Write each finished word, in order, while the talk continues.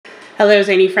Hello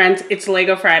Zainey friends, it's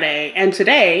Lego Friday, and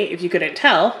today, if you couldn't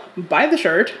tell by the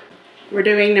shirt, we're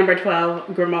doing number 12,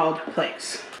 Grimmauld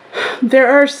Place. There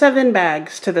are 7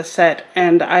 bags to the set,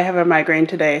 and I have a migraine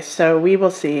today, so we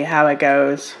will see how it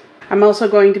goes. I'm also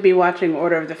going to be watching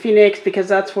Order of the Phoenix because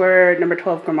that's where number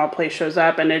 12 Grimmauld Place shows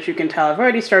up, and as you can tell, I've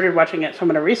already started watching it, so I'm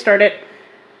going to restart it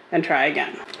and try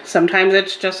again. Sometimes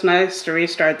it's just nice to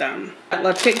restart them.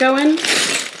 Let's get going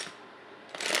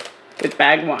with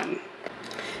bag 1.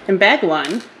 In bag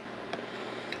 1,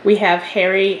 we have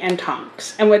Harry and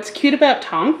Tonks. And what's cute about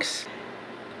Tonks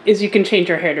is you can change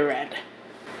your hair to red.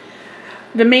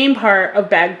 The main part of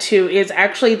bag 2 is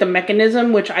actually the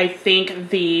mechanism, which I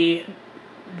think the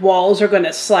walls are going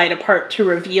to slide apart to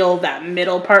reveal that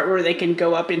middle part where they can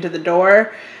go up into the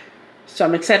door. So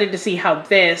I'm excited to see how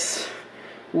this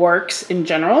works in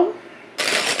general.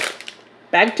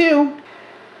 Bag 2.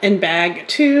 In bag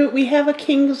 2, we have a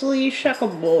Kingsley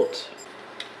Shacklebolt.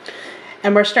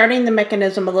 And we're starting the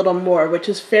mechanism a little more, which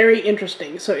is very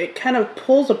interesting. So it kind of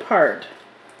pulls apart.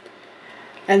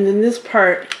 And then this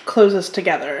part closes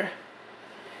together.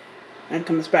 And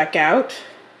comes back out.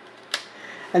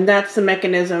 And that's the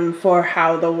mechanism for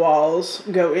how the walls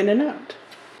go in and out.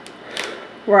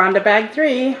 We're on to bag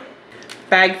 3.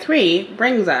 Bag 3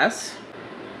 brings us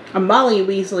a Molly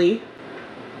Weasley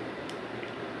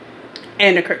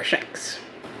and a Crookshanks.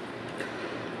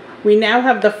 We now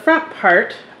have the front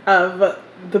part of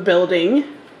the building,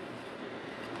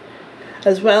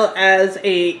 as well as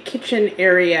a kitchen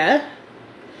area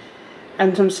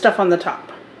and some stuff on the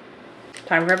top.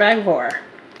 Time for bag 4.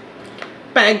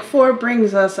 Bag 4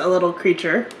 brings us a little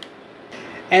creature,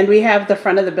 and we have the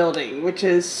front of the building, which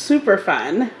is super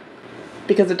fun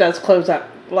because it does close up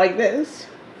like this.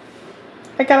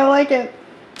 I kind of like it.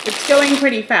 It's going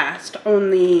pretty fast.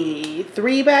 Only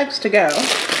 3 bags to go.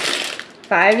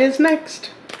 5 is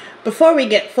next. Before we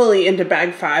get fully into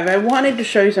bag 5, I wanted to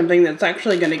show you something that's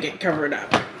actually going to get covered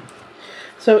up.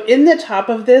 So in the top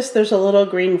of this, there's a little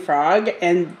green frog,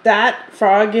 and that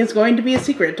frog is going to be a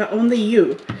secret to only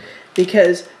you,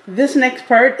 because this next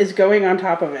part is going on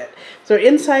top of it. So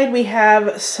inside we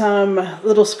have some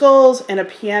little skulls and a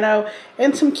piano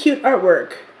and some cute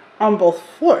artwork on both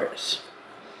floors.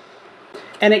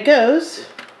 And it goes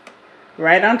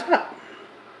right on top.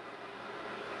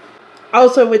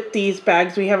 Also with these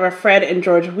bags, we have a Fred and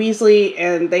George Weasley,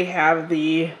 and they have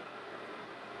the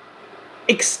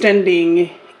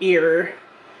extending ear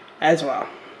as well.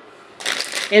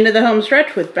 Into the home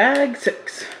stretch with bag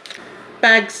 6.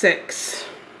 Bag 6,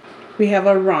 we have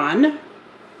a Ron.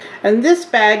 And this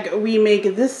bag, we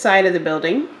make this side of the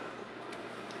building,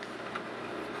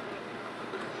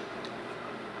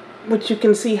 which you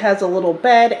can see has a little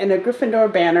bed and a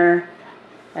Gryffindor banner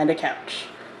and a couch.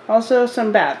 Also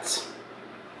some bats.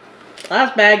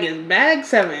 Last bag is bag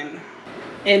 7.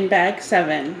 In bag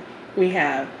 7, we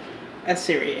have a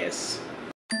Sirius.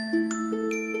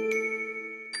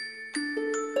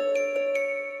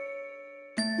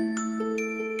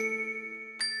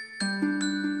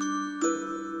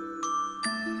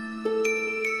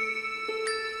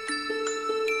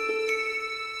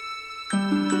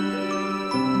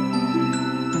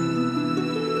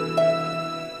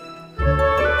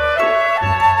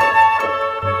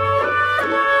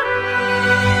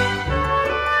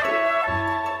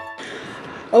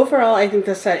 Overall, I think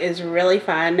this set is really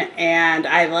fun, and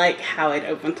I like how it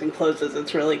opens and closes.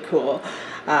 It's really cool.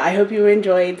 I hope you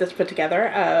enjoyed this put together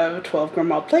of 12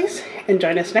 Grimmauld Place, and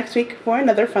join us next week for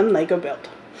another fun Lego build.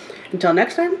 Until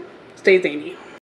next time, stay zany.